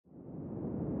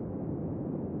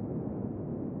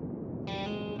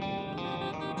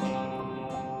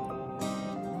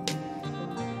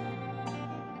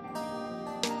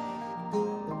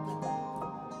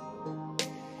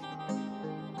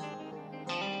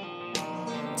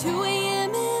2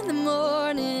 a.m. in the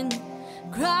morning,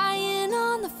 crying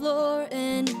on the floor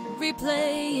and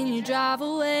replaying you drive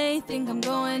away. Think I'm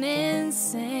going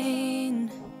insane.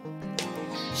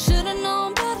 Should've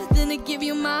known better than to give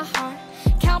you my heart.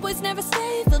 Cowboys never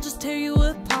stay, they'll just tear you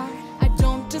apart. I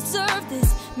don't deserve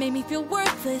this, made me feel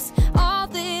worthless. All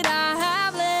that I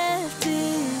have left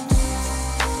is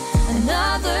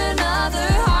another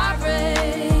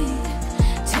heartbreak,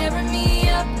 tearing me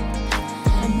up.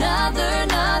 Another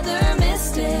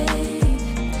mistake.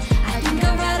 I think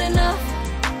I've had enough.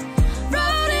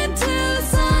 Rode into the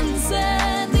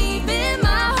sunset, leaving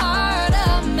my heart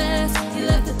a mess. You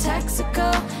left the Texaco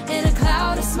in a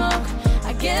cloud of smoke.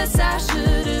 I guess I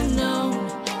should've known.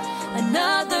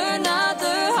 Another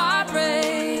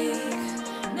heartbreak.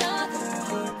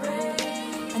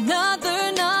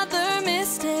 Another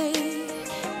mistake.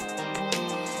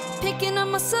 Picking up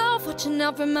myself, watching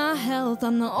out for my health.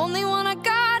 I'm the only one I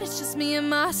got, it's just me and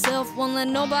myself. Won't let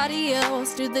nobody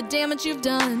else do the damage you've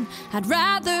done. I'd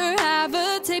rather have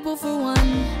a table for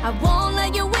one. I won't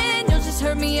let you win, you'll just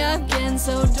hurt me again.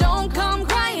 So don't come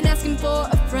crying, asking for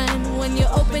a friend. When you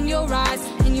open your eyes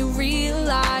and you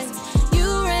realize you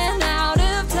ran out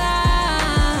of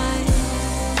time.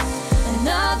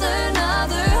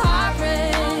 Another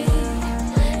heartbreak,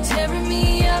 tearing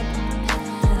me up.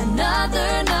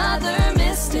 Another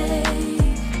mistake.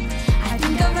 I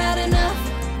think I've had enough.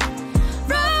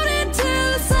 Rode into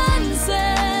the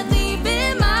sunset,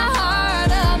 leaving my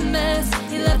heart a mess.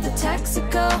 You left the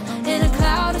Texaco in a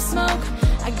cloud of smoke.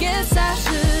 I guess I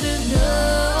should've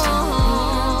known.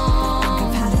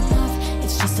 I've had enough,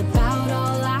 it's just about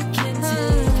all I can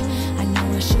take. I know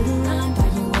I should've run,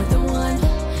 thought you were the one.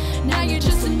 Now you're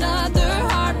just another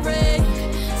heartbreak,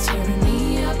 tearing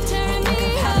me up, tearing me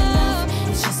up.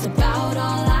 It's just about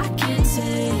all I can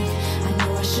take. I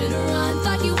know I should've run,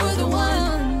 thought you were the one.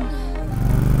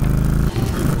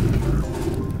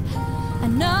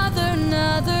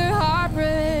 Another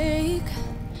heartbreak,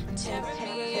 tearing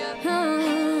me up.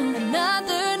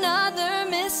 Another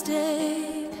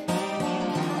mistake.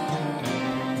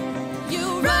 You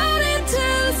rode into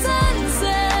the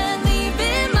sunset,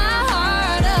 leaving my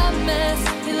heart a mess.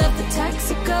 You left the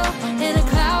Texaco in a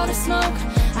cloud of smoke.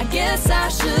 I guess I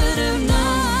should've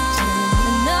known.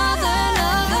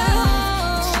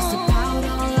 It's just about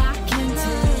all I can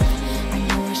take. I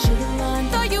know I should've run,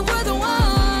 thought you were the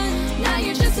one. Now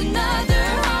you're just another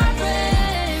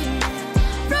heartbreak.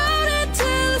 Rode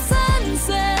into the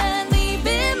sunset,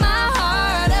 leaving my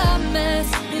heart a mess.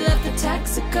 You left the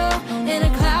Texaco in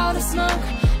a cloud of smoke.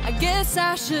 I guess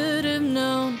I should've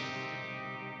known.